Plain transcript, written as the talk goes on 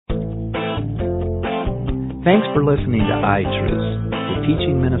Thanks for listening to iTruths, the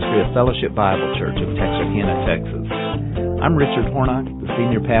teaching ministry of Fellowship Bible Church of Texarkana, Texas. I'm Richard Hornock, the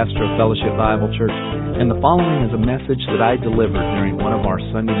senior pastor of Fellowship Bible Church, and the following is a message that I delivered during one of our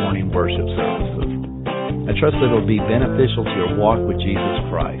Sunday morning worship services. I trust that it will be beneficial to your walk with Jesus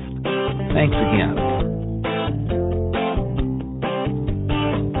Christ. Thanks again.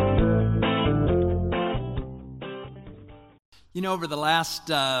 You know, over the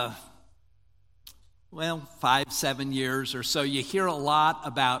last 5-7 years or so, you hear a lot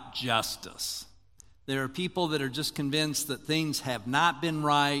about justice. There are people that are just convinced that things have not been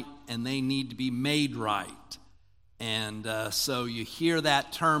right and they need to be made right. And so you hear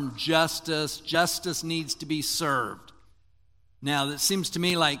that term justice. Justice needs to be served. Now, it seems to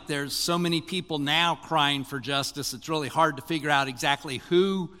me like there's so many people now crying for justice, it's really hard to figure out exactly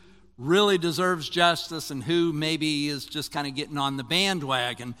who really deserves justice and who maybe is just kind of getting on the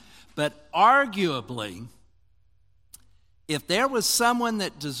bandwagon. But arguably, if there was someone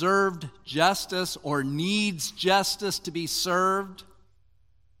that deserved justice or needs justice to be served,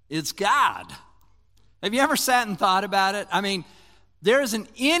 it's God. Have you ever sat and thought about it? I mean, there isn't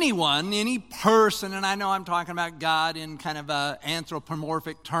anyone, any person, and I know I'm talking about God in kind of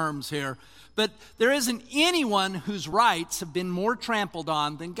anthropomorphic terms here, but there isn't anyone whose rights have been more trampled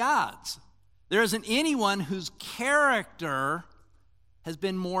on than God's. There isn't anyone whose character has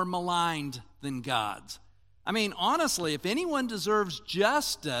been more maligned than God's. I mean, honestly, if anyone deserves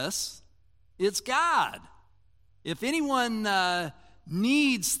justice, it's God. If anyone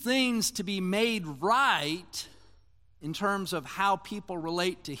needs things to be made right in terms of how people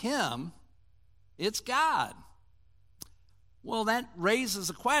relate to Him, it's God. Well, that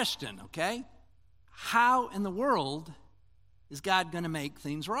raises a question, okay? How in the world is God going to make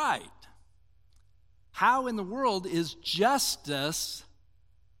things right? How in the world is justice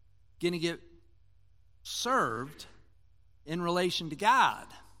going to get served in relation to God?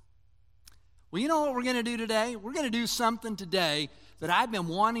 Well, you know what we're going to do today? We're going to do something today that I've been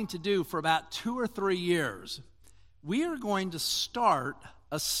wanting to do for about 2 or 3 years. We are going to start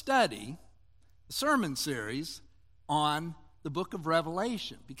a study, a sermon series on the book of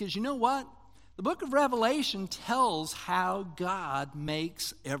Revelation. Because you know what? The book of Revelation tells how God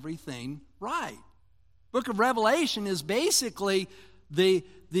makes everything right. The book of Revelation is basically the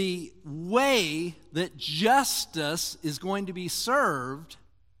way that justice is going to be served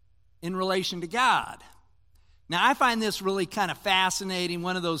in relation to God. Now, I find this really kind of fascinating,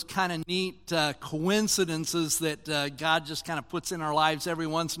 one of those kind of neat coincidences that God just kind of puts in our lives every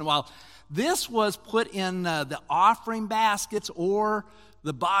once in a while. This was put in the offering baskets or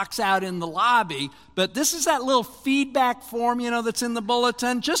the box out in the lobby, but this is that little feedback form, that's in the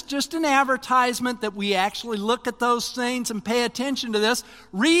bulletin. Just an advertisement that we actually look at those things and pay attention to this.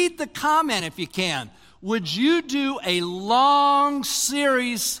 Read the comment if you can. Would you do a long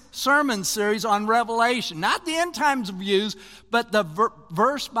sermon series on Revelation? Not the end times views, but the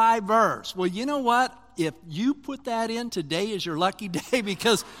verse by verse. Well, you know what? If you put that in, today is your lucky day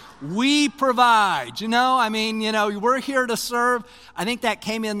because we provide. We're here to serve. I think that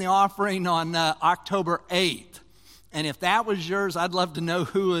came in the offering on October 8th. And if that was yours, I'd love to know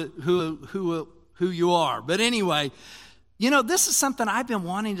who you are. But anyway, this is something I've been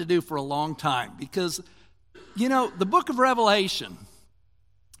wanting to do for a long time because, the book of Revelation,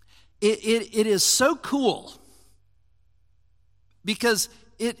 it is so cool because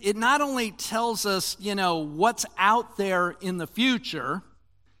it not only tells us, what's out there in the future,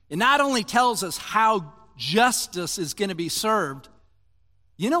 it not only tells us how justice is going to be served,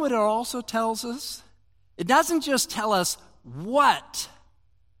 you know what it also tells us? It doesn't just tell us what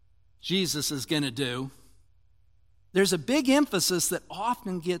Jesus is going to do. There's a big emphasis that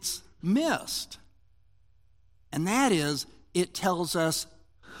often gets missed, and that is it tells us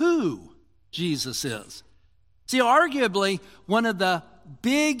who Jesus is. See, arguably, one of the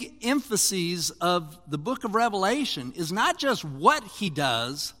big emphases of the book of Revelation is not just what He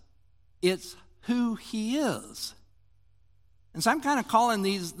does, it's who He is. And so I'm kind of calling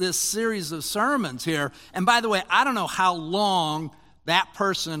this series of sermons here. And by the way, I don't know how long that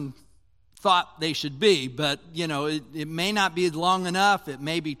person thought they should be, but it may not be long enough, it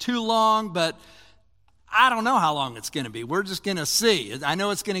may be too long, but I don't know how long it's going to be. We're just going to see. I know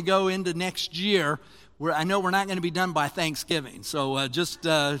it's going to go into next year. I know we're not going to be done by Thanksgiving, so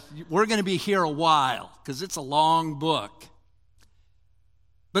we're going to be here a while because it's a long book.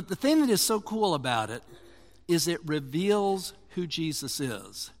 But the thing that is so cool about it is it reveals who Jesus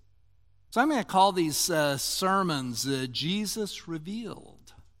is. So I'm going to call these sermons Jesus Revealed.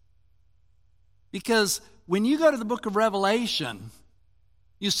 Because when you go to the book of Revelation,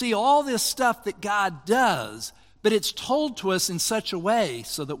 You see all this stuff that God does, but it's told to us in such a way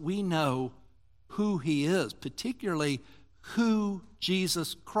so that we know who He is, particularly who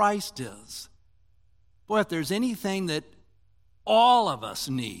Jesus Christ is. Boy, if there's anything that all of us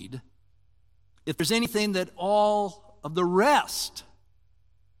need, if there's anything that all of the rest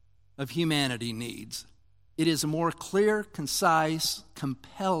of humanity needs, it is a more clear, concise,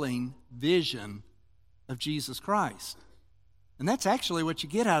 compelling vision of Jesus Christ. And that's actually what you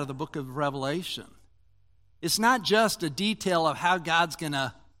get out of the book of Revelation. It's not just a detail of how God's going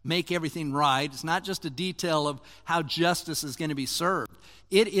to make everything right. It's not just a detail of how justice is going to be served.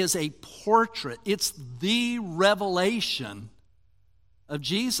 It is a portrait. It's the revelation of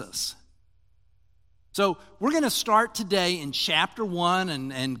Jesus. So we're going to start today in chapter 1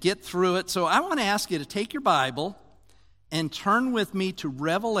 and get through it. So I want to ask you to take your Bible and turn with me to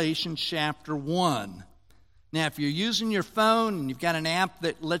Revelation chapter 1. Now, if you're using your phone and you've got an app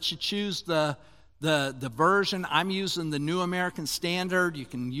that lets you choose the version, I'm using the New American Standard. You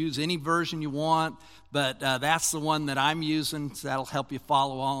can use any version you want, but that's the one that I'm using, so that'll help you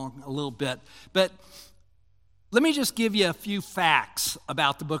follow along a little bit. But let me just give you a few facts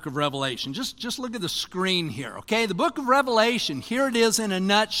about the book of Revelation. Just look at the screen here, okay? The book of Revelation, here it is in a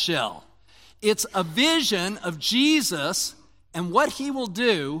nutshell. It's a vision of Jesus and what He will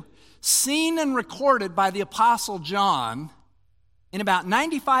do, seen and recorded by the Apostle John in about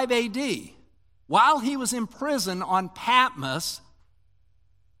 95 A.D., while he was in prison on Patmos,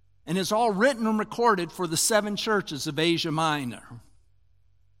 and is all written and recorded for the 7 churches of Asia Minor.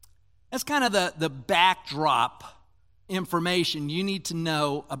 That's kind of the backdrop information you need to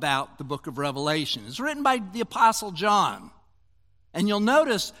know about the book of Revelation. It's written by the Apostle John. And you'll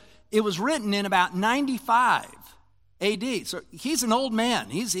notice it was written in about 95 A.D. So he's an old man.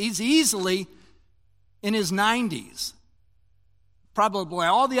 He's easily in his 90s. Probably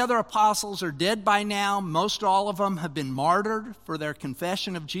all the other apostles are dead by now. Most all of them have been martyred for their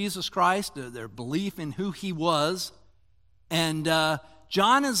confession of Jesus Christ, their belief in who He was. And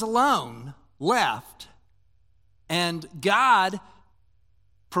John is alone, left. And God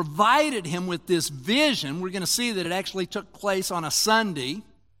provided him with this vision. We're going to see that it actually took place on a Sunday,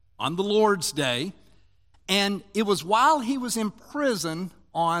 on the Lord's Day. And it was while he was in prison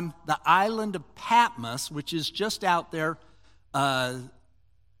on the island of Patmos, which is just out there off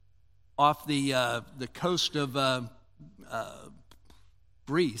the coast of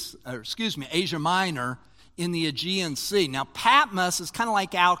Greece, Asia Minor, in the Aegean Sea. Now, Patmos is kind of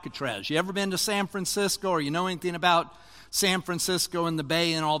like Alcatraz. You ever been to San Francisco, or you know anything about San Francisco and the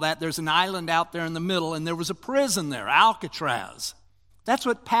bay and all that? There's an island out there in the middle, and there was a prison there, Alcatraz. That's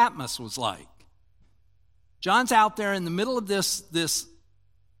what Patmos was like. John's out there in the middle of this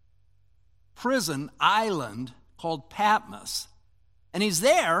prison island called Patmos. And he's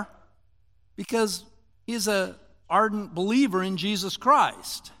there because he's an ardent believer in Jesus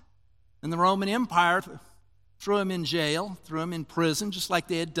Christ. And the Roman Empire threw him in jail, threw him in prison, just like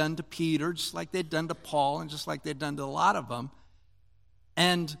they had done to Peter, just like they'd done to Paul, and just like they'd done to a lot of them.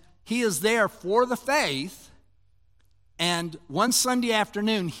 And he is there for the faith. And one Sunday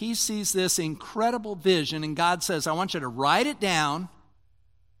afternoon, he sees this incredible vision, and God says, I want you to write it down,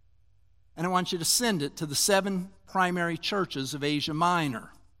 and I want you to send it to the 7 primary churches of Asia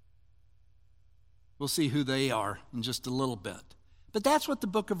Minor. We'll see who they are in just a little bit. But that's what the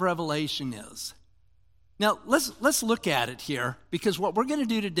book of Revelation is. Now, let's look at it here, because what we're going to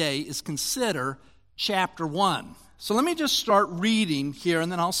do today is consider chapter 1. So let me just start reading here,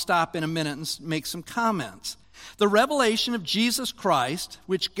 and then I'll stop in a minute and make some comments. The revelation of Jesus Christ,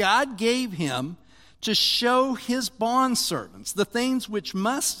 which God gave him to show his bondservants the things which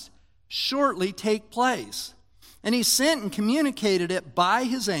must shortly take place. And he sent and communicated it by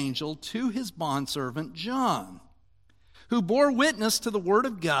his angel to his bondservant John, who bore witness to the word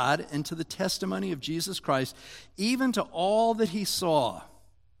of God and to the testimony of Jesus Christ, even to all that he saw.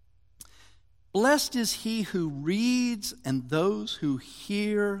 Blessed is he who reads and those who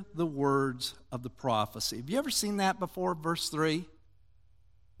hear the words of the prophecy. Have you ever seen that before, verse 3?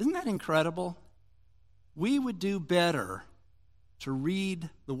 Isn't that incredible? We would do better to read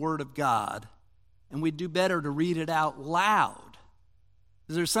the word of God, and we'd do better to read it out loud.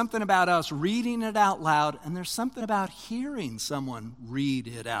 There's something about us reading it out loud, and there's something about hearing someone read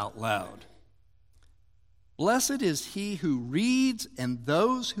it out loud. Blessed is he who reads and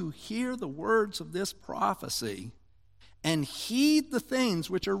those who hear the words of this prophecy and heed the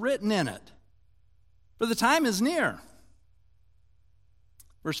things which are written in it, for the time is near.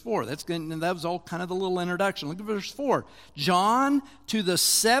 Verse 4, that was all kind of the little introduction. Look at verse 4. John, to the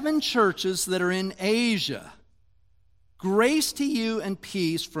 7 churches that are in Asia, Grace to you and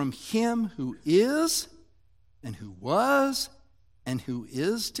peace from him who is, and who was, and who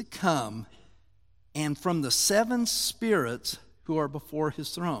is to come, and from the 7 spirits who are before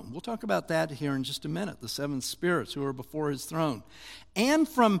his throne. We'll talk about that here in just a minute, the 7 spirits who are before his throne. And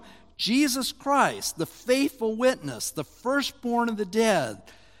from Jesus Christ, the faithful witness, the firstborn of the dead,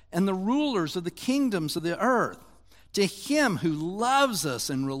 and the rulers of the kingdoms of the earth, to him who loves us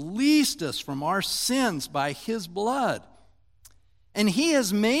and released us from our sins by his blood. And he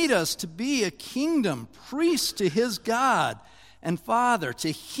has made us to be a kingdom, priests to his God and Father.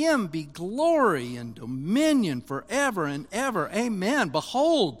 To him be glory and dominion forever and ever. Amen.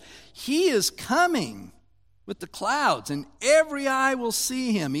 Behold, he is coming with the clouds, and every eye will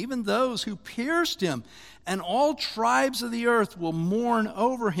see him, even those who pierced him, and all tribes of the earth will mourn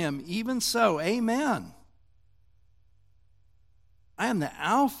over him. Even so, amen. I am the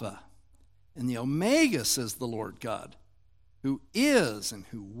Alpha and the Omega, says the Lord God, who is and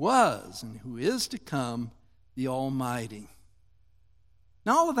who was and who is to come, the Almighty.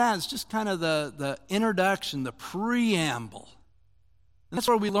 Now all of that is just kind of the introduction, the preamble. And that's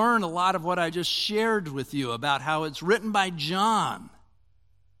where we learn a lot of what I just shared with you about how it's written by John.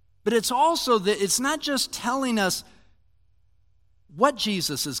 But it's also that it's not just telling us what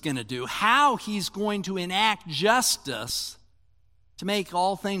Jesus is going to do, how he's going to enact justice to make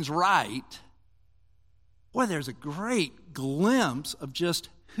all things right. Boy, there's a great glimpse of just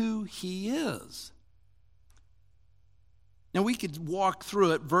who he is. Now, we could walk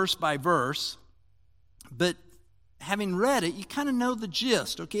through it verse by verse, but having read it, you kind of know the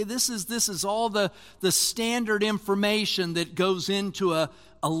gist. Okay, this is all the standard information that goes into a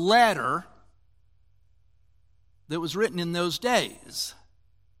letter that was written in those days.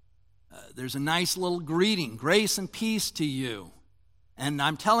 There's a nice little greeting, grace and peace to you. And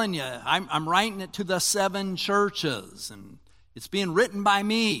I'm telling you, I'm writing it to the 7 churches, and it's being written by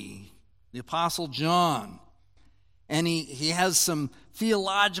me, the Apostle John. And he has some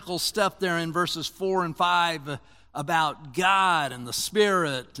theological stuff there in verses 4 and 5 about God and the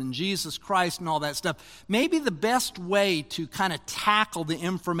Spirit and Jesus Christ and all that stuff. Maybe the best way to kind of tackle the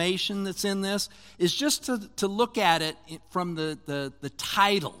information that's in this is just to look at it from the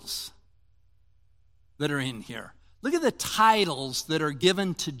titles that are in here. Look at the titles that are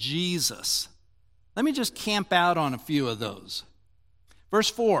given to Jesus. Let me just camp out on a few of those. Verse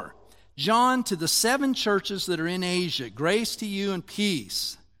 4, John, to the 7 churches that are in Asia, grace to you and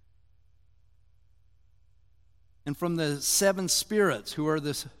peace. And from the 7 spirits who are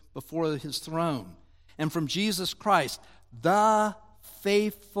before his throne. And from Jesus Christ, the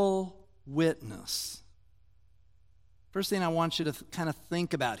faithful witness. First thing I want you to kind of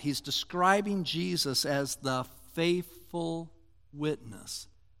think about, he's describing Jesus as the faithful witness.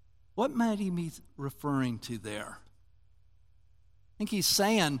 What might he be referring to there? I think he's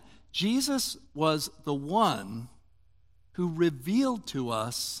saying Jesus was the one who revealed to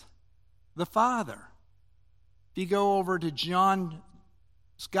us the Father. If you go over to John's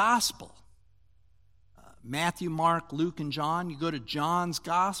Gospel, Matthew, Mark, Luke, and John, you go to John's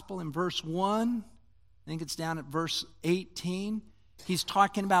Gospel in verse 1, I think it's down at verse 18. He's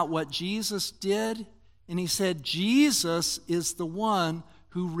talking about what Jesus did. And he said, Jesus is the one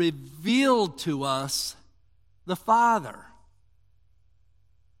who revealed to us the Father.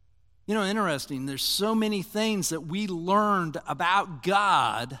 You know, interesting, there's so many things that we learned about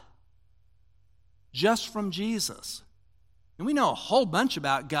God just from Jesus. And we know a whole bunch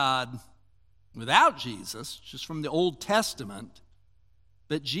about God without Jesus, just from the Old Testament.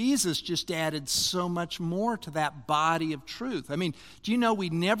 But Jesus just added so much more to that body of truth. I mean, do you know we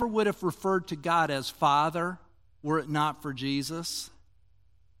never would have referred to God as Father were it not for Jesus?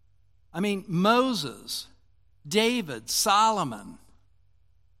 I mean, Moses, David, Solomon,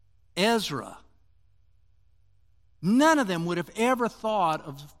 Ezra, none of them would have ever thought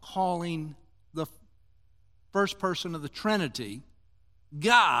of calling the first person of the Trinity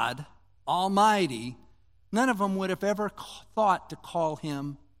God Almighty. None of them would have ever thought to call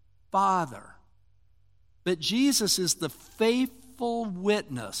him Father. But Jesus is the faithful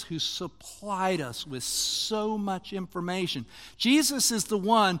witness who supplied us with so much information. Jesus is the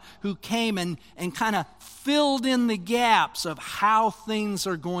one who came and kind of filled in the gaps of how things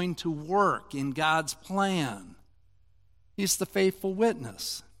are going to work in God's plan. He's the faithful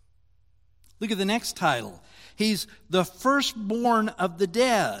witness. Look at the next title. He's the firstborn of the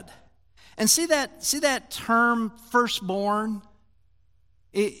dead. And see that term, firstborn?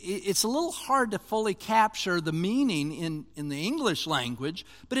 It's a little hard to fully capture the meaning in the English language,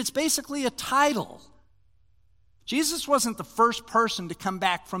 but it's basically a title. Jesus wasn't the first person to come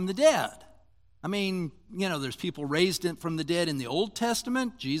back from the dead. I mean, there's people raised from the dead in the Old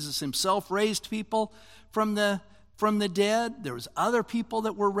Testament. Jesus himself raised people from the dead. There was other people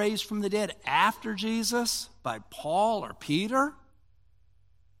that were raised from the dead after Jesus by Paul or Peter.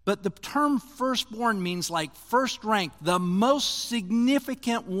 But the term firstborn means like first rank, the most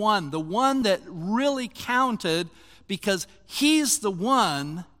significant one, the one that really counted, because he's the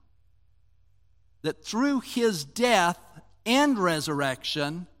one that through his death and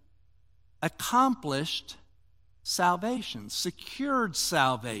resurrection accomplished salvation, secured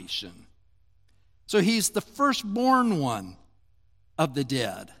salvation. So he's the firstborn one of the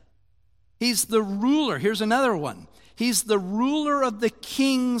dead. He's the ruler. Here's another one. He's the ruler of the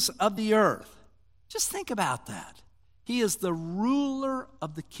kings of the earth. Just think about that. He is the ruler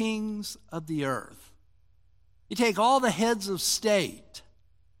of the kings of the earth. You take all the heads of state.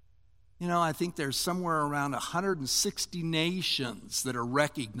 I think there's somewhere around 160 nations that are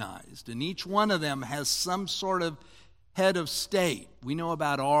recognized, and each one of them has some sort of head of state. We know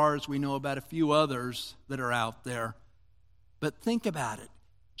about ours. We know about a few others that are out there. But think about it.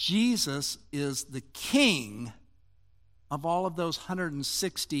 Jesus is the king of all of those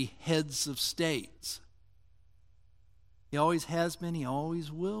 160 heads of states. He always has been. He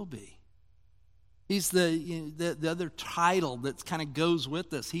always will be. He's the other title that kind of goes with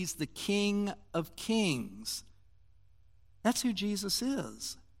this. He's the King of Kings. That's who Jesus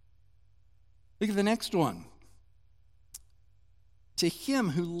is. Look at the next one. To him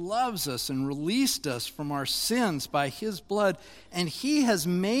who loves us and released us from our sins by his blood, and he has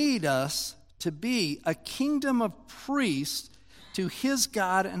made us to be a kingdom of priests to his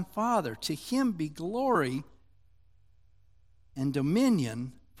God and Father. To him be glory and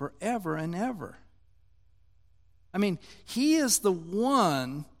dominion forever and ever. I mean, he is the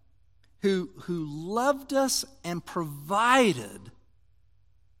one who loved us and provided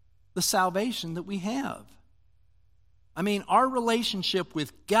the salvation that we have. I mean, our relationship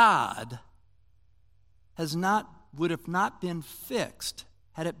with God would have not been fixed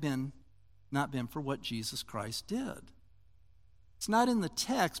had it not been for what Jesus Christ did. It's not in the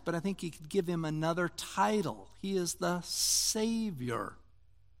text, but I think you could give him another title. He is the Savior.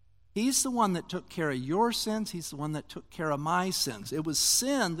 He's the one that took care of your sins. He's the one that took care of my sins. It was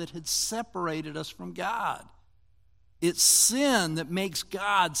sin that had separated us from God. It's sin that makes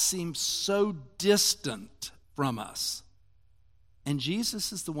God seem so distant from us. And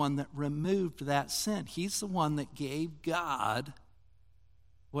Jesus is the one that removed that sin. He's the one that gave God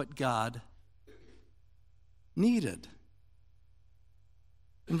what God needed.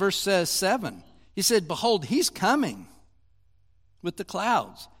 In verse 7, he said, behold, he's coming with the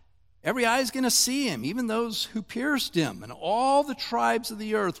clouds. Every eye is going to see him, even those who pierced him, and all the tribes of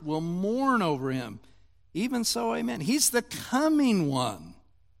the earth will mourn over him. Even so, amen. He's the coming one.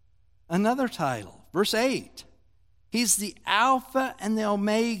 Another title, verse 8. He's the Alpha and the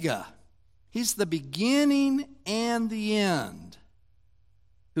Omega. He's the beginning and the end.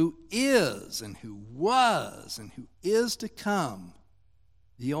 Who is and who was and who is to come,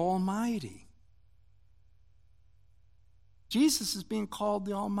 the Almighty. Jesus is being called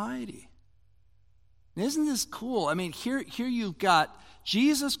the Almighty. And isn't this cool? I mean, here you've got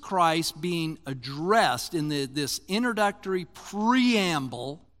Jesus Christ being addressed in this introductory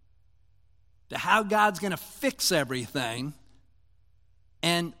preamble to how God's going to fix everything.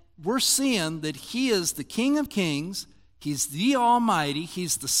 And we're seeing that he is the King of Kings. He's the Almighty.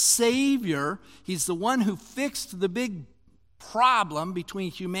 He's the Savior. He's the one who fixed the big problem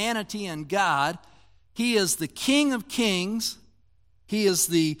between humanity and God. He is the King of Kings. He is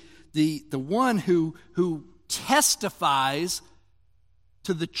the one who testifies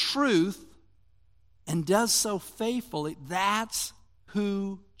to the truth and does so faithfully. That's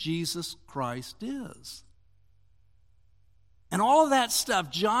who Jesus Christ is. And all of that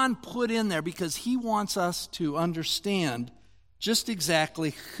stuff John put in there because he wants us to understand just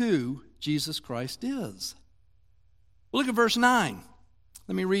exactly who Jesus Christ is. Look at verse 9.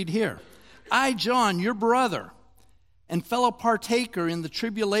 Let me read here. I, John, your brother, and fellow partaker in the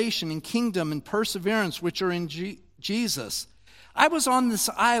tribulation and kingdom and perseverance which are in Jesus. I was on this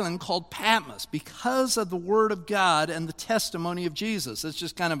island called Patmos because of the word of God and the testimony of Jesus. It's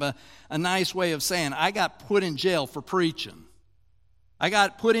just kind of a nice way of saying I got put in jail for preaching. I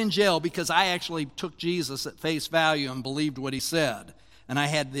got put in jail because I actually took Jesus at face value and believed what he said. And I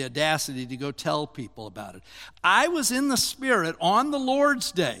had the audacity to go tell people about it. I was in the Spirit on the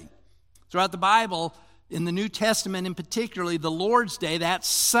Lord's Day. Throughout the Bible, in the New Testament in particular, the Lord's Day, that's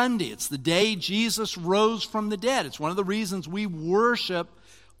Sunday. It's the day Jesus rose from the dead. It's one of the reasons we worship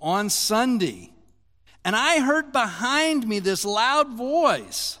on Sunday. And I heard behind me this loud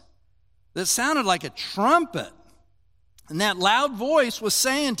voice that sounded like a trumpet. And that loud voice was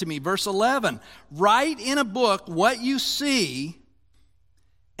saying to me, verse 11, write in a book what you see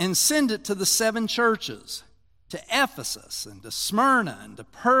and send it to the 7 churches, to Ephesus and to Smyrna and to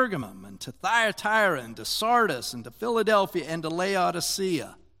Pergamum and to Thyatira and to Sardis and to Philadelphia and to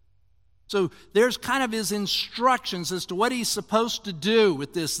Laodicea. So there's kind of his instructions as to what he's supposed to do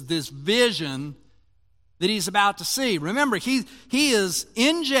with this vision that he's about to see. Remember, he is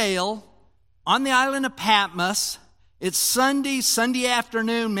in jail on the island of Patmos. It's Sunday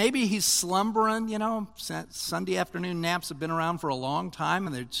afternoon. Maybe he's slumbering, Sunday afternoon naps have been around for a long time,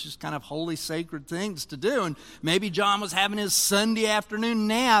 and they're just kind of holy, sacred things to do. And maybe John was having his Sunday afternoon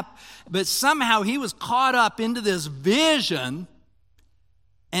nap, but somehow he was caught up into this vision,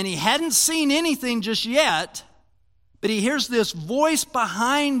 and he hadn't seen anything just yet, but he hears this voice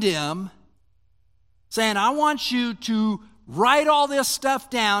behind him saying, I want you to write all this stuff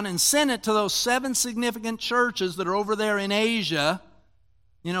down and send it to those 7 significant churches that are over there in Asia,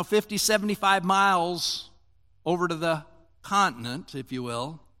 50, 75 miles over to the continent, if you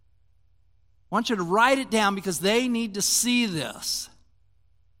will. I want you to write it down because they need to see this.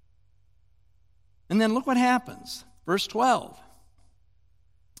 And then look what happens. Verse 12.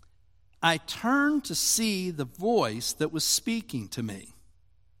 I turned to see the voice that was speaking to me.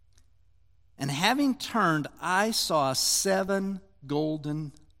 And having turned, I saw 7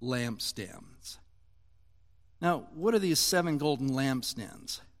 golden lampstands. Now, what are these 7 golden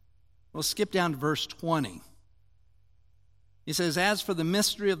lampstands? Well, skip down to verse 20. He says, as for the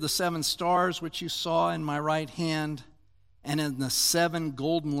mystery of the 7 stars which you saw in my right hand, and in the 7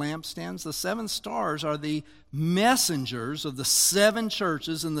 golden lampstands, the 7 stars are the messengers of the 7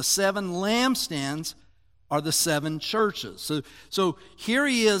 churches, and the 7 lampstands are the 7 churches. So here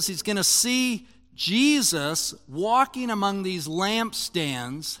he is, he's going to see Jesus walking among these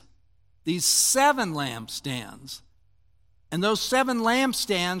lampstands, these 7 lampstands. And those 7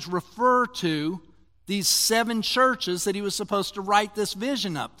 lampstands refer to these 7 churches that he was supposed to write this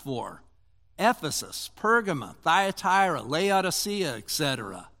vision up for. Ephesus, Pergamum, Thyatira, Laodicea,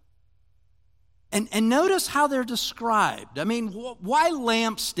 etc. And notice how they're described. I mean, why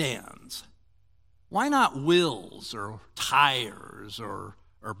lampstands? Why not wheels or tires or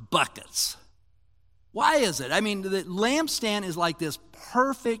buckets? Why is it? I mean, the lampstand is like this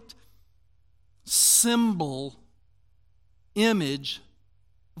perfect symbol, image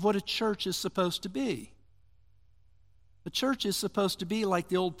of what a church is supposed to be. The church is supposed to be, like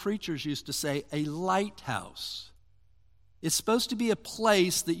the old preachers used to say, a lighthouse. It's supposed to be a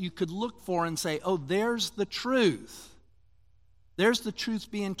place that you could look for and say, oh, there's the truth. There's the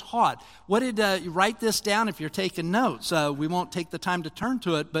truth being taught. What did you write this down if you're taking notes? We won't take the time to turn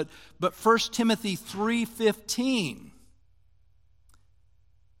to it, but 1 Timothy 3:15.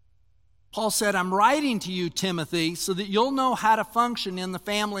 Paul said, I'm writing to you, Timothy, so that you'll know how to function in the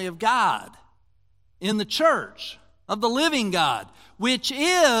family of God, in the church of the living God, which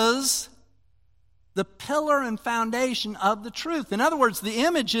is the pillar and foundation of the truth. In other words, the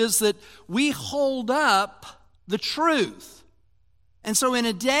image is that we hold up the truth. And so in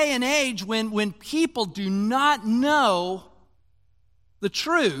a day and age when people do not know the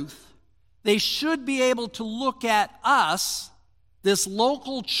truth, they should be able to look at us, this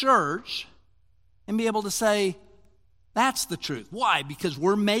local church, and be able to say, that's the truth. Why? Because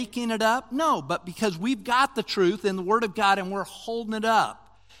we're making it up? No, but because we've got the truth in the Word of God and we're holding it up.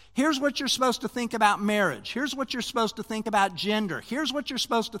 Here's what you're supposed to think about marriage. Here's what you're supposed to think about gender. Here's what you're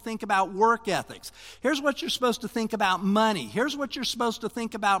supposed to think about work ethics. Here's what you're supposed to think about money. Here's what you're supposed to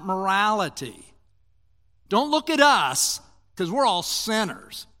think about morality. Don't look at us, because we're all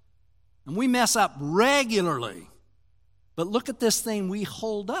sinners. And we mess up regularly. But look at this thing we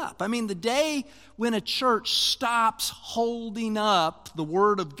hold up. I mean, the day when a church stops holding up the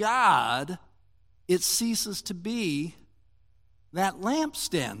Word of God, it ceases to be that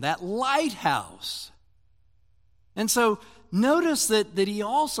lampstand, that lighthouse. And so notice that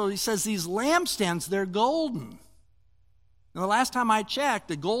he says these lampstands, they're golden. Now, the last time I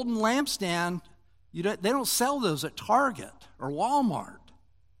checked, a golden lampstand, they don't sell those at Target or Walmart.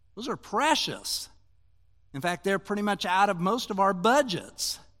 Those are precious. In fact, they're pretty much out of most of our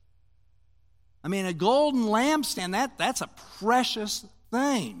budgets. I mean, a golden lampstand, that's a precious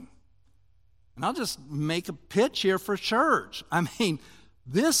thing. And I'll just make a pitch here for church. I mean,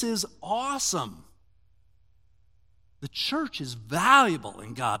 this is awesome. The church is valuable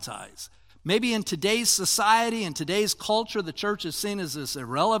in God's eyes. Maybe in today's society, in today's culture, the church is seen as this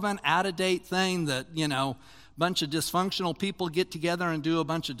irrelevant, out-of-date thing that, a bunch of dysfunctional people get together and do a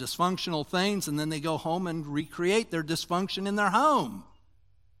bunch of dysfunctional things, and then they go home and recreate their dysfunction in their home.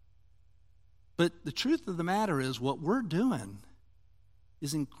 But the truth of the matter is what we're doing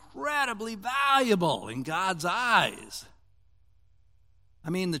is incredibly valuable in God's eyes. I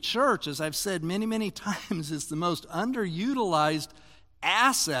mean, the church, as I've said many, many times, is the most underutilized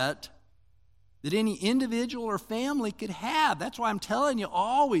asset that any individual or family could have. That's why I'm telling you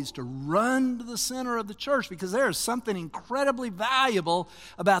always to run to the center of the church, because there is something incredibly valuable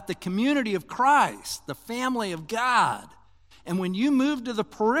about the community of Christ, the family of God. And when you move to the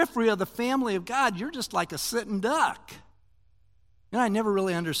periphery of the family of God, you're just like a sitting duck. You know, I never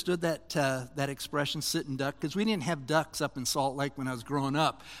really understood that expression, sitting duck, because we didn't have ducks up in Salt Lake when I was growing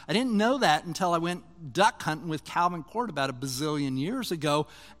up. I didn't know that until I went duck hunting with Calvin Court about a bazillion years ago,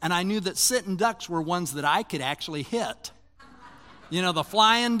 and I knew that sitting ducks were ones that I could actually hit. You know, the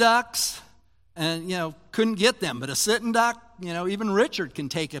flying ducks, and, you know, couldn't get them, but a sitting duck, you know, even Richard can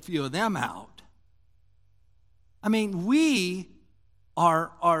take a few of them out. I mean, we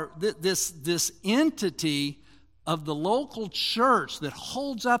are this entity of the local church that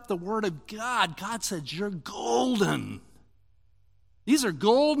holds up the Word of God. God says, you're golden. These are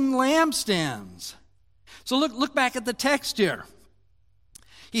golden lampstands. So look back at the text here.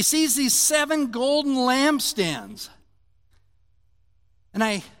 He sees these 7 golden lampstands.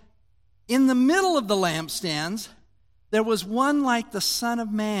 And in the middle of the lampstands, there was one like the Son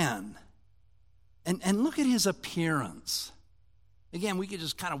of Man. And look at his appearance. Again, we could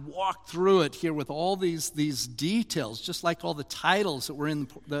just kind of walk through it here with all these details, just like all the titles that were in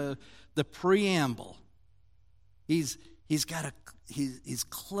the preamble. He's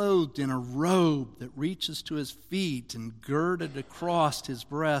clothed in a robe that reaches to his feet and girded across his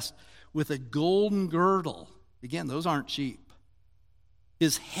breast with a golden girdle. Again, those aren't cheap.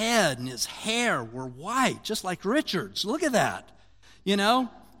 His head and his hair were white, just like Richard's. Look at that. You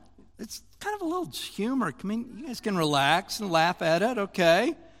know, it's kind of a little humor. I mean, you guys can relax and laugh at it,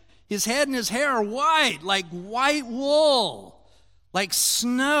 okay? His head and his hair are white, like white wool, like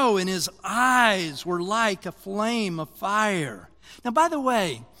snow, and his eyes were like a flame of fire. Now, by the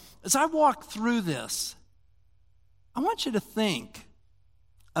way, as I walk through this, I want you to think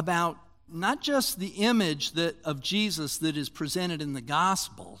about not just the image of Jesus that is presented in the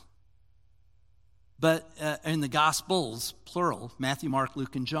gospel, but in the Gospels, plural, Matthew, Mark,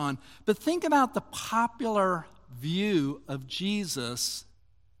 Luke, and John. But think about the popular view of Jesus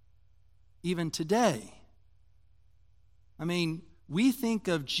even today. I mean, we think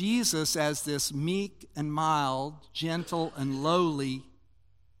of Jesus as this meek and mild, gentle and lowly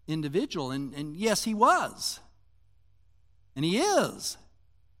individual. And yes, he was. And he is.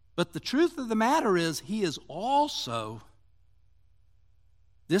 But the truth of the matter is, he is also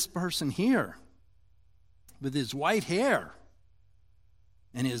this person here, with his white hair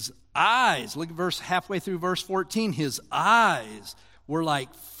and his eyes. Look at halfway through verse 14. His eyes were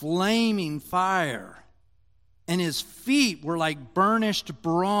like flaming fire, and his feet were like burnished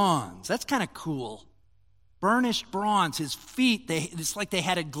bronze. That's kind of cool. Burnished bronze. His feet, it's like they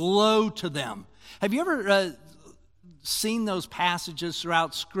had a glow to them. Have you ever seen those passages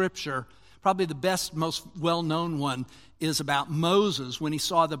throughout Scripture? Probably the best, most well-known one is about Moses when he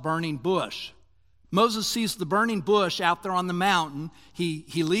saw the burning bush. Moses sees the burning bush out there on the mountain. He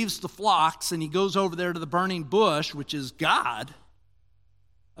leaves the flocks and he goes over there to the burning bush, which is God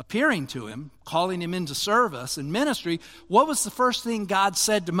appearing to him, calling him into service and ministry. What was the first thing God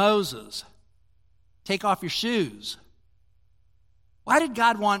said to Moses? Take off your shoes. Why did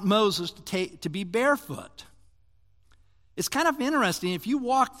God want Moses to be barefoot? It's kind of interesting. If you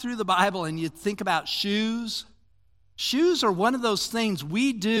walk through the Bible and you think about shoes, shoes are one of those things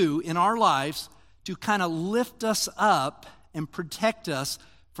we do in our lives to kind of lift us up and protect us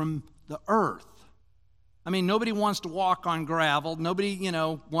from the earth. I mean, nobody wants to walk on gravel. Nobody,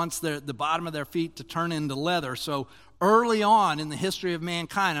 wants the bottom of their feet to turn into leather. So early on in the history of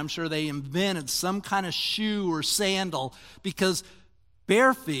mankind, I'm sure they invented some kind of shoe or sandal, because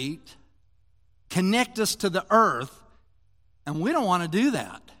bare feet connect us to the earth, and we don't want to do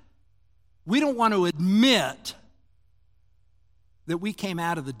that. We don't want to admit that we came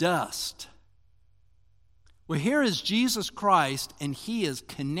out of the dust. Well, here is Jesus Christ, and he is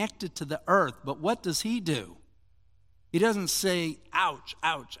connected to the earth. But what does he do? He doesn't say, ouch,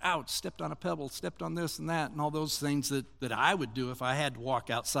 ouch, ouch, stepped on a pebble, stepped on this and that, and all those things that I would do if I had to walk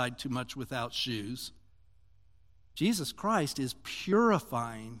outside too much without shoes. Jesus Christ is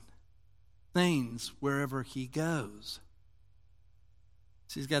purifying things wherever he goes.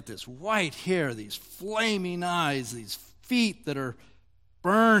 So he's got this white hair, these flaming eyes, these feet that are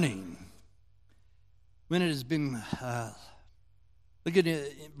burning. When it has been, look at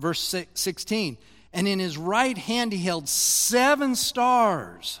verse 16. And in his right hand he held 7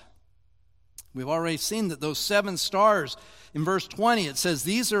 stars. We've already seen that those 7 stars in verse 20, it says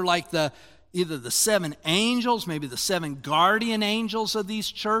these are like either the 7 angels, maybe the 7 guardian angels of these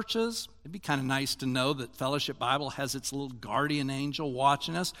churches. It'd be kind of nice to know that Fellowship Bible has its little guardian angel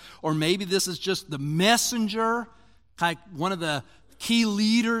watching us. Or maybe this is just the messenger, like one of the key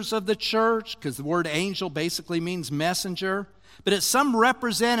leaders of the church, because the word angel basically means messenger. But it's some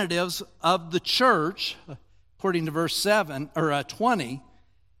representatives of the church, according to verse 20.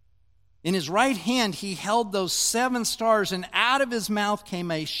 In his right hand he held those 7 stars, and out of his mouth came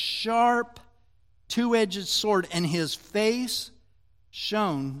a sharp, 2-edged sword, and his face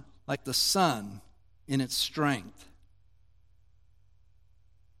shone like the sun in its strength.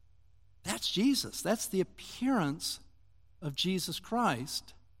 That's Jesus. That's the appearance of Jesus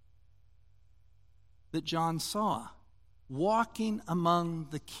Christ that John saw, walking among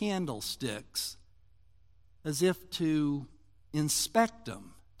the candlesticks as if to inspect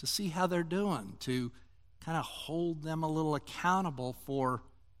them, to see how they're doing, to kind of hold them a little accountable for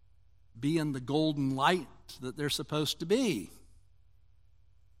being the golden light that they're supposed to be.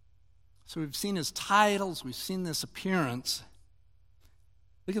 So we've seen his titles, we've seen this appearance.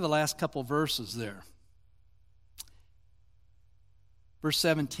 Look at the last couple verses there. Verse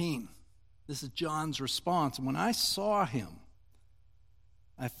 17, this is John's response. "And when I saw him,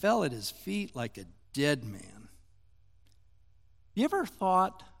 I fell at his feet like a dead man." You ever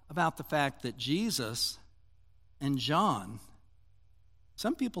thought about the fact that Jesus and John,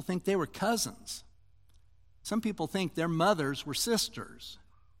 some people think they were cousins. Some people think their mothers were sisters.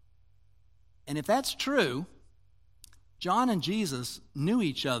 And if that's true, John and Jesus knew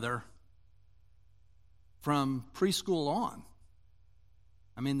each other from preschool on.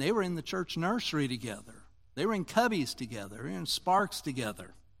 I mean, they were in the church nursery together. They were in Cubbies together. They were in Sparks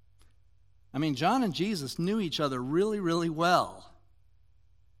together. I mean, John and Jesus knew each other really, really well.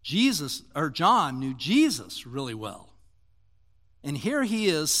 John knew Jesus really well. And here he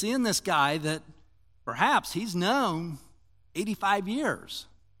is seeing this guy that perhaps he's known 85 years.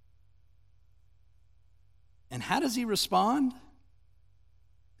 And how does he respond?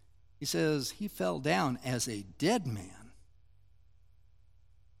 He says he fell down as a dead man.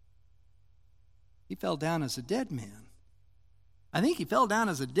 He fell down as a dead man. I think he fell down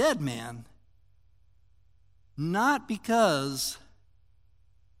as a dead man not because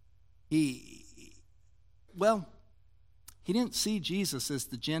he didn't see Jesus as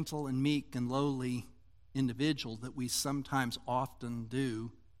the gentle and meek and lowly individual that we sometimes often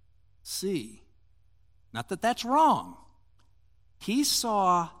do see. Not that that's wrong. He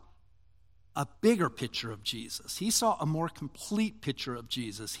saw a bigger picture of Jesus. He saw a more complete picture of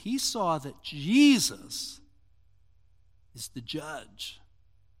Jesus. He saw that Jesus is the judge.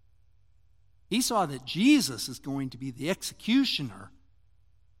 He saw that Jesus is going to be the executioner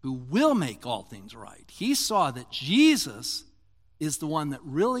who will make all things right. He saw that Jesus is the one that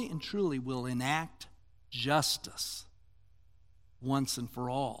really and truly will enact justice once and for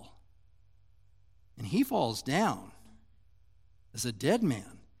all. And he falls down as a dead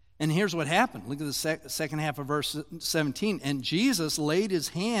man. And here's what happened. Look at the second half of verse 17. "And Jesus laid his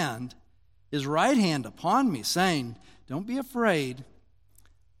right hand upon me, saying, 'Don't be afraid.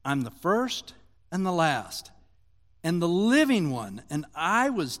 I'm the first and the last, and the living one. And I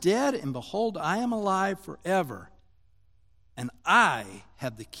was dead, and behold, I am alive forever. And I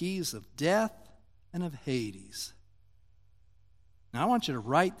have the keys of death and of Hades.'" Now I want you to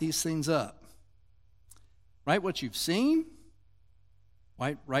write these things up. Write what you've seen.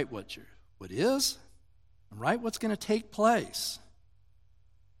 Write what is, and write what's going to take place.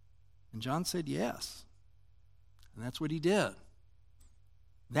 And John said yes. And that's what he did.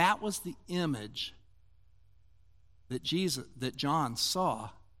 That was the image that John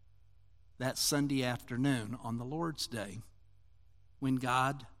saw that Sunday afternoon on the Lord's Day when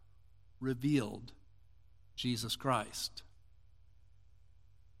God revealed Jesus Christ.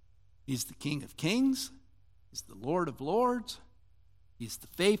 He's the King of Kings. He's the Lord of Lords. He's the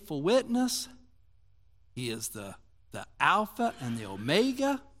faithful witness. He is the Alpha and the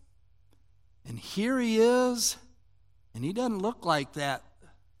Omega. And here he is. And he doesn't look like that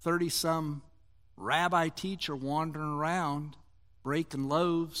 30-some rabbi teacher wandering around, breaking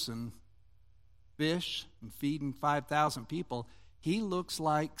loaves and fish and feeding 5,000 people. He looks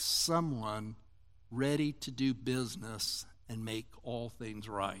like someone ready to do business and make all things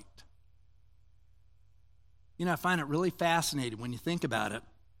right. You know, I find it really fascinating when you think about it.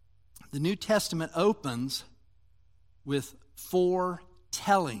 The New Testament opens with 4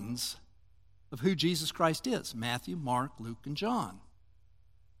 tellings of who Jesus Christ is: Matthew, Mark, Luke, and John.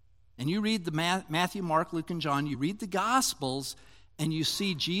 And you read the Matthew, Mark, Luke, and John, you read the Gospels, and you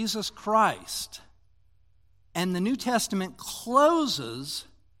see Jesus Christ. And the New Testament closes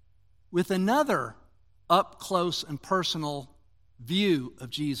with another up close and personal view of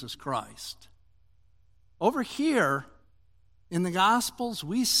Jesus Christ. Over here in the Gospels,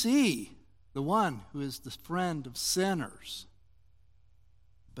 we see the one who is the friend of sinners.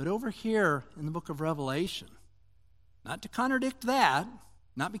 But over here in the book of Revelation, not to contradict that,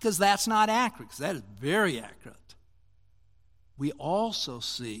 not because that's not accurate, because that is very accurate, we also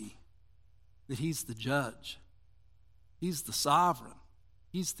see that he's the judge. He's the sovereign.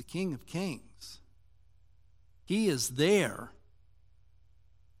 He's the King of Kings. He is there,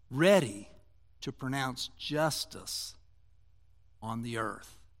 ready to pronounce justice on the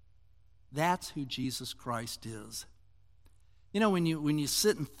earth. That's who Jesus Christ is. You know, when you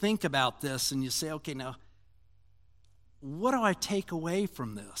sit and think about this and you say, okay, now, what do I take away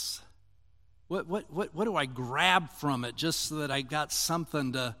from this? What do I grab from it just so that I got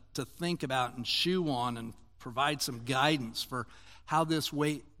something to think about and chew on and provide some guidance for how this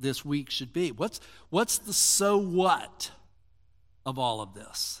week should be? What's the so what of all of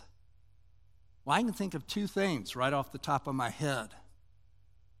this? Well, I can think of two things right off the top of my head.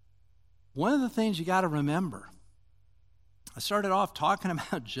 One of the things you got to remember, I started off talking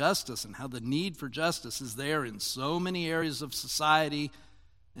about justice and how the need for justice is there in so many areas of society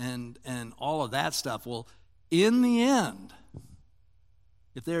and all of that stuff. Well, in the end,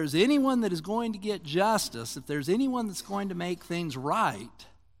 if there's anyone that is going to get justice, if there's anyone that's going to make things right,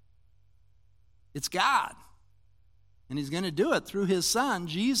 it's God. And he's going to do it through his Son,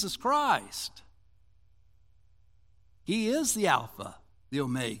 Jesus Christ. He is the Alpha, the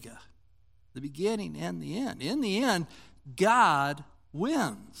Omega, the beginning and the end. In the end, God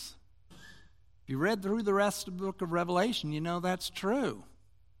wins. If you read through the rest of the book of Revelation, you know that's true.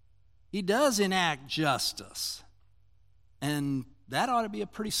 He does enact justice. And that ought to be a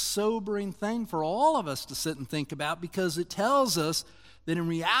pretty sobering thing for all of us to sit and think about, because it tells us that in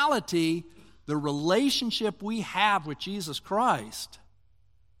reality, the relationship we have with Jesus Christ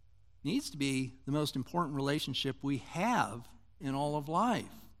needs to be the most important relationship we have in all of life.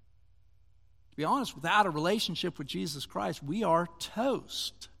 To be honest, without a relationship with Jesus Christ, we are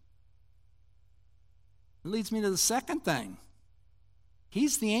toast. It leads me to the second thing.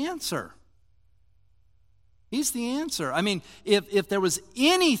 He's the answer. He's the answer. I mean, if there was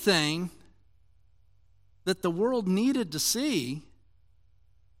anything that the world needed to see,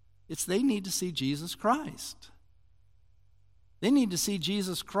 it's they need to see Jesus Christ. They need to see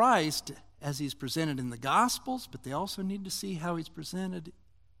Jesus Christ as he's presented in the Gospels, but they also need to see how he's presented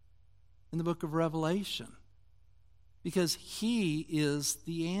in the book of Revelation, because he is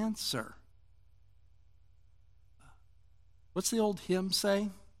the answer. What's the old hymn say?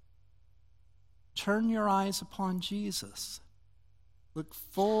 Turn your eyes upon Jesus. Look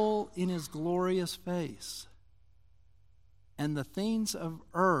full in his glorious face, and the things of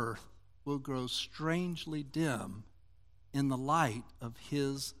earth will grow strangely dim in the light of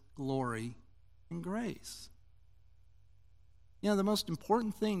his glory and grace. You know, the most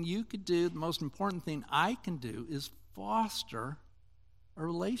important thing you could do, the most important thing I can do, is foster a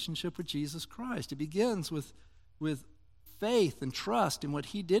relationship with Jesus Christ. It begins with faith and trust in what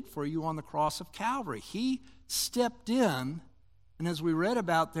he did for you on the cross of Calvary. He stepped in, and as we read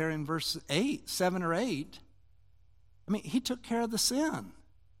about there in verse 7 or 8, I mean, he took care of the sin.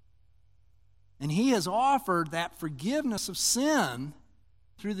 And he has offered that forgiveness of sin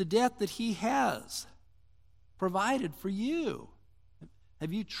through the death that he has provided for you.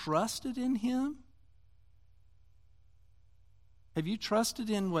 Have you trusted in him? Have you trusted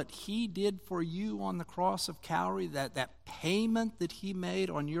in what he did for you on the cross of Calvary, that payment that he made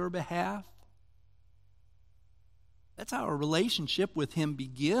on your behalf? That's how a relationship with him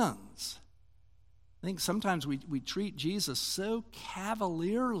begins. I think sometimes we treat Jesus so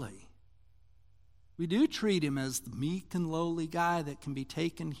cavalierly. We do treat him as the meek and lowly guy that can be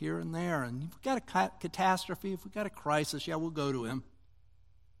taken here and there. And if we've got a catastrophe, if we've got a crisis, yeah, we'll go to him.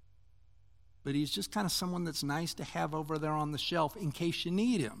 But he's just kind of someone that's nice to have over there on the shelf in case you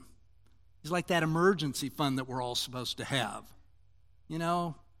need him. He's like that emergency fund that we're all supposed to have. You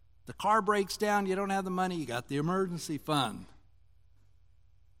know, the car breaks down, you don't have the money, you got the emergency fund.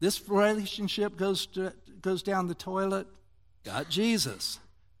 This relationship goes down the toilet, got Jesus.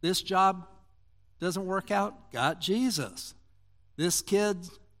 This job doesn't work out, got Jesus. This kid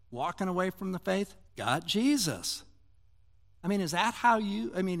walking away from the faith, got Jesus. I mean, is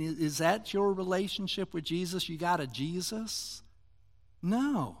that your relationship with Jesus? You got a Jesus?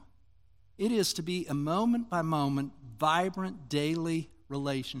 No. It is to be a moment-by-moment, vibrant, daily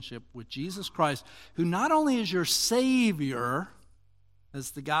relationship with Jesus Christ, who not only is your Savior,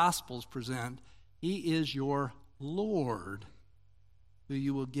 as the Gospels present, he is your Lord, who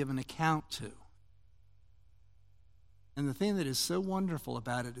you will give an account to. And the thing that is so wonderful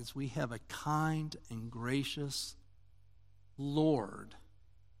about it is we have a kind and gracious Lord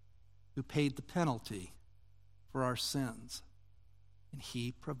who paid the penalty for our sins. And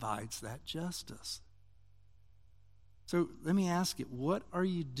he provides that justice. So let me ask you, what are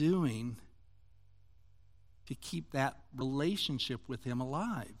you doing to keep that relationship with him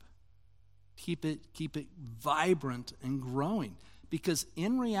alive? Keep it vibrant and growing. Because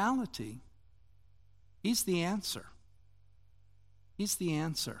in reality, he's the answer. He's the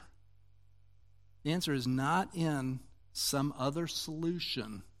answer. The answer is not in some other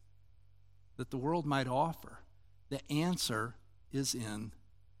solution that the world might offer. The answer is in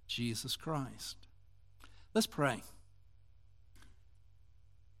Jesus Christ. Let's pray.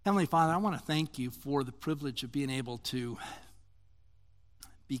 Heavenly Father, I want to thank you for the privilege of being able to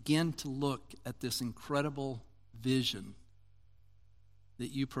begin to look at this incredible vision that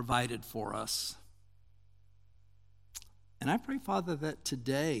you provided for us. And I pray, Father, that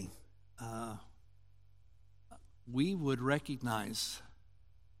today we would recognize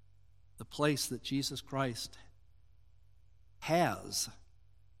the place that Jesus Christ has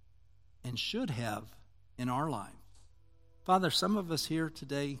and should have in our life. Father, some of us here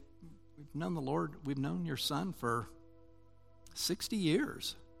today, we've known the Lord, we've known your Son for 60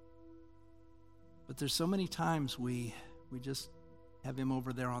 years. But there's so many times we just have him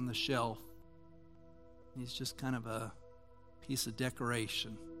over there on the shelf. He's just kind of a piece of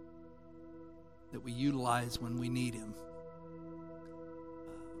decoration that we utilize when we need him.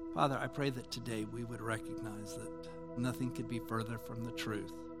 Father, I pray that today we would recognize that nothing could be further from the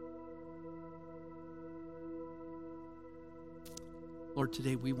truth. Lord,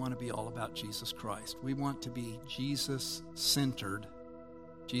 today we want to be all about Jesus Christ. We want to be Jesus-centered,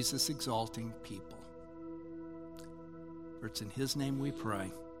 Jesus-exalting people. For it's in his name we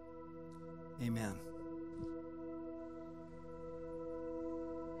pray. Amen.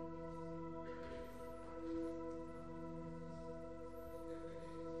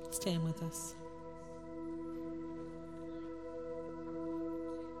 Stand with us.